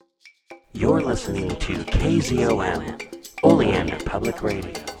You're listening to KZOM, Oleander Public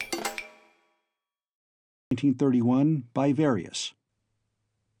Radio. 1931 by Various.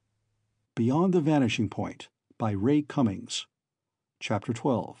 Beyond the Vanishing Point by Ray Cummings. Chapter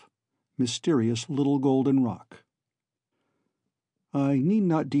 12. Mysterious Little Golden Rock. I need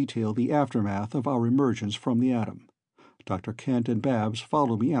not detail the aftermath of our emergence from the atom. Dr. Kent and Babs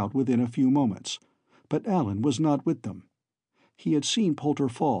followed me out within a few moments, but Allen was not with them. He had seen Poulter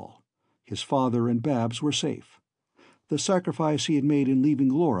fall. His father and Babs were safe. The sacrifice he had made in leaving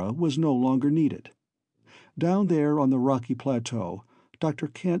Laura was no longer needed. Down there on the rocky plateau, Dr.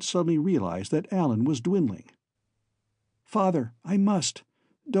 Kent suddenly realized that Allen was dwindling. "Father, I must.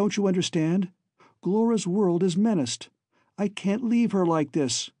 Don't you understand? Glora's world is menaced. I can't leave her like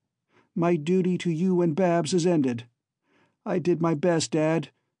this. My duty to you and Babs is ended. I did my best, Dad.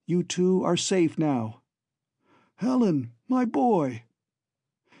 You two are safe now." "Allen, my boy."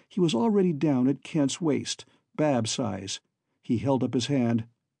 He was already down at Kent's waist, Babs' size. He held up his hand.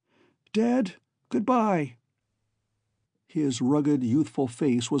 "Dad, goodbye." His rugged, youthful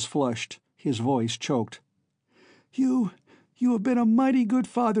face was flushed, his voice choked. You have been a mighty good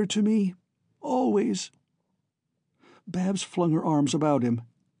father to me. Always." Babs flung her arms about him.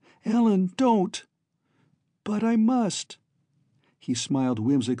 "Allen, don't." "But I must." He smiled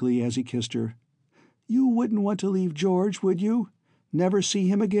whimsically as he kissed her. "You wouldn't want to leave George, would you? Never see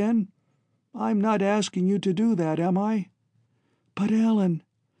him again? I'm not asking you to do that, am I?" "But, Allen,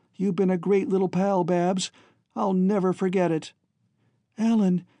 you've been a great little pal, Babs. I'll never forget it."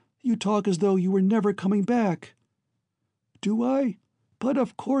 "Allen, you talk as though you were never coming back." "Do I? But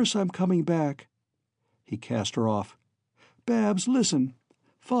of course I'm coming back." He cast her off. "Babs, listen.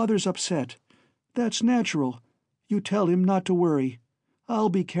 Father's upset. That's natural. You tell him not to worry. I'll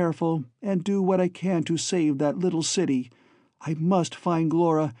be careful and do what I can to save that little city. I must find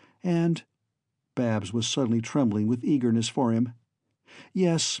Glora and—" Babs was suddenly trembling with eagerness for him.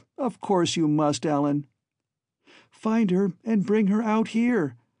 "Yes, of course you must, Allen." "Find her and bring her out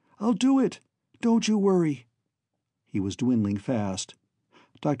here. I'll do it. Don't you worry." He was dwindling fast.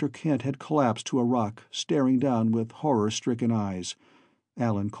 Dr. Kent had collapsed to a rock, staring down with horror-stricken eyes.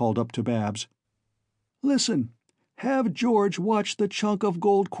 Allen called up to Babs. "Listen. Have George watch the chunk of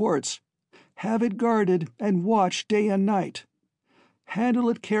gold quartz. Have it guarded and watched day and night. Handle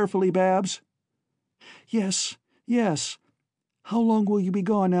it carefully, Babs." "Yes, yes. How long will you be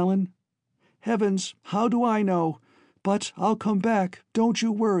gone, Allen?" "Heavens, how do I know? But I'll come back, don't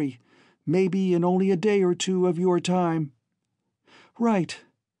you worry. Maybe in only a day or two of your time." "Right.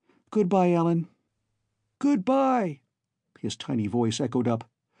 Goodbye, Allen." "Goodbye." His tiny voice echoed up.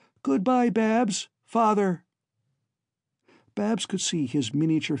 "Goodbye, Babs, Father." Babs could see his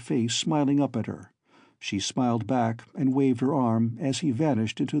miniature face smiling up at her. She smiled back and waved her arm as he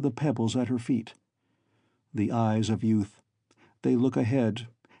vanished into the pebbles at her feet. The eyes of youth. They look ahead.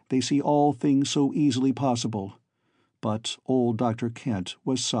 They see all things so easily possible. But old Dr. Kent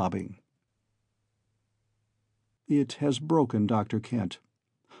was sobbing. It has broken Dr. Kent.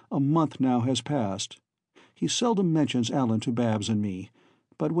 A month now has passed. He seldom mentions Allen to Babs and me,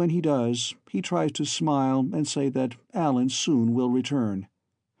 but when he does, he tries to smile and say that Allen soon will return.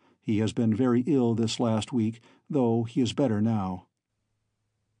 He has been very ill this last week, though he is better now.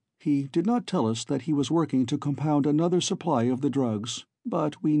 He did not tell us that he was working to compound another supply of the drugs,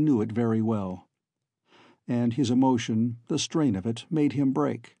 but we knew it very well. And his emotion, the strain of it, made him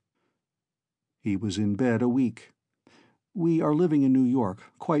break. He was in bed a week. We are living in New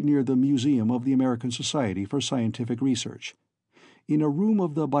York, quite near the Museum of the American Society for Scientific Research. In a room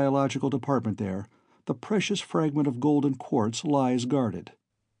of the biological department there, the precious fragment of golden quartz lies guarded.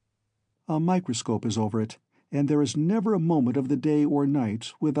 A microscope is over it, and there is never a moment of the day or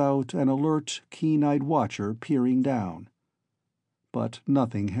night without an alert, keen-eyed watcher peering down. But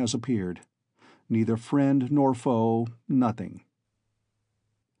nothing has appeared. Neither friend nor foe, nothing.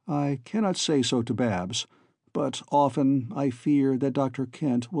 I cannot say so to Babs, but often I fear that Dr.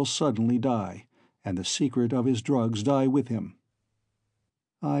 Kent will suddenly die, and the secret of his drugs die with him.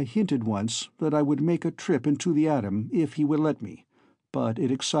 I hinted once that I would make a trip into the atom if he would let me, but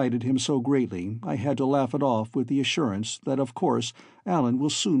it excited him so greatly I had to laugh it off with the assurance that of course Allen will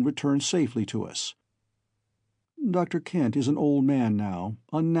soon return safely to us. Dr. Kent is an old man now,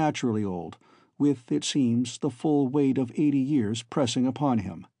 unnaturally old, with, it seems, the full weight of 80 years pressing upon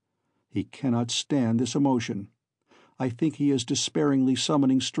him. He cannot stand this emotion. I think he is despairingly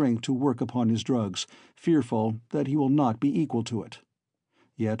summoning strength to work upon his drugs, fearful that he will not be equal to it.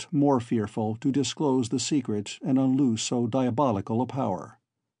 Yet more fearful to disclose the secret and unloose so diabolical a power.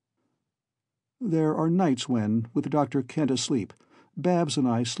 There are nights when, with Dr. Kent asleep, Babs and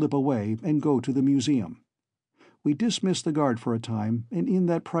I slip away and go to the museum. We dismiss the guard for a time, and in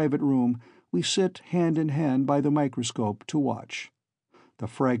that private room we sit hand in hand by the microscope to watch. The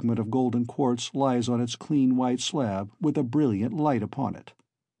fragment of golden quartz lies on its clean white slab with a brilliant light upon it.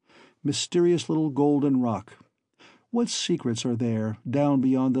 Mysterious little golden rock. What secrets are there down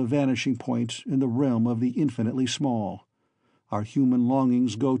beyond the vanishing point in the realm of the infinitely small? Our human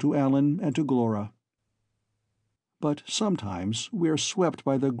longings go to Alan and to Glora. But sometimes we are swept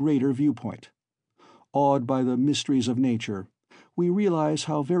by the greater viewpoint. Awed by the mysteries of nature, we realize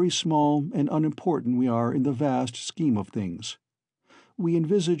how very small and unimportant we are in the vast scheme of things. We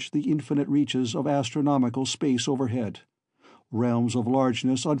envisage the infinite reaches of astronomical space overhead, realms of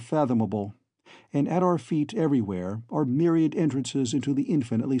largeness unfathomable, and at our feet everywhere are myriad entrances into the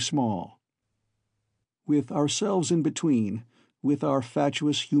infinitely small. With ourselves in between, with our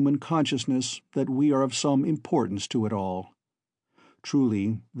fatuous human consciousness that we are of some importance to it all.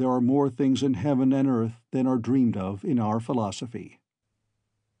 Truly, there are more things in heaven and earth than are dreamed of in our philosophy.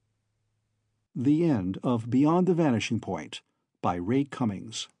 The End of Beyond the Vanishing Point by Ray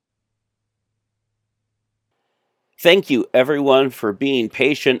Cummings. Thank you, everyone, for being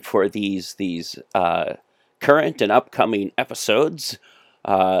patient for these current and upcoming episodes.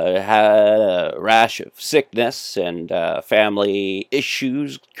 Had a rash of sickness and family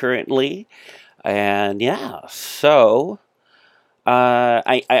issues currently, and so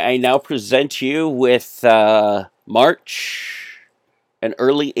I now present you with March and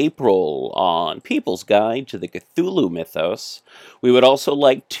early April on People's Guide to the Cthulhu Mythos. We would also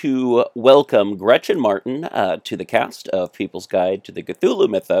like to welcome Gretchen Martin to the cast of People's Guide to the Cthulhu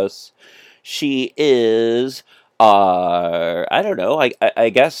Mythos. She is, I don't know, I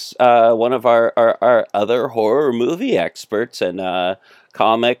guess one of our other horror movie experts and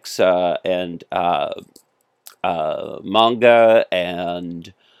comics and manga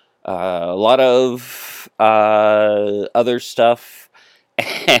and a lot of other stuff.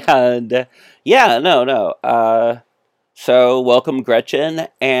 And so welcome, Gretchen,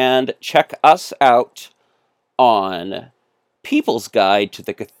 and check us out on People's Guide to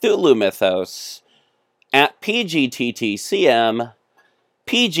the Cthulhu Mythos at PGTTCM,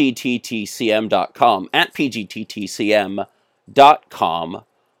 PGTTCM.com, at PGTTCM.com.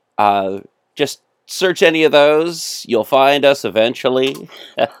 Just search any of those. You'll find us eventually.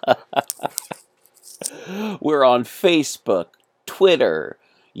 We're on Facebook, Twitter,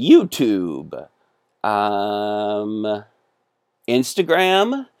 YouTube,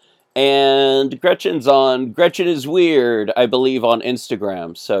 Instagram, and Gretchen's on Gretchen is Weird, I believe, on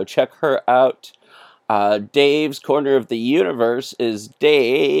Instagram. So check her out. Dave's Corner of the Universe is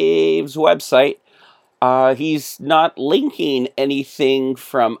Dave's website. He's not linking anything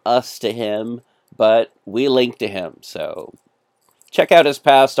from us to him, but we link to him. So check out his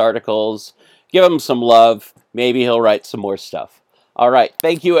past articles. Give him some love. Maybe he'll write some more stuff. All right.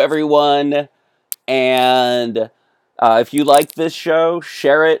 Thank you, everyone. And if you like this show,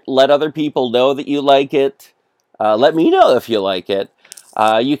 share it. Let other people know that you like it. Let me know if you like it.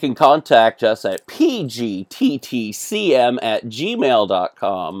 You can contact us at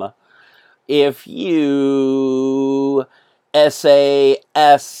pgttcm@gmail.com. If you SASE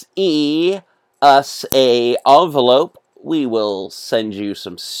us a envelope, we will send you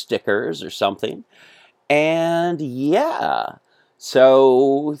some stickers or something. And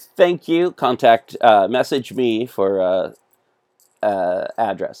so thank you. Message me for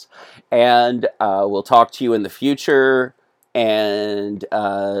address, and we'll talk to you in the future. And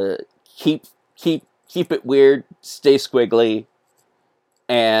keep it weird. Stay squiggly.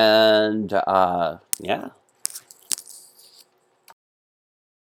 And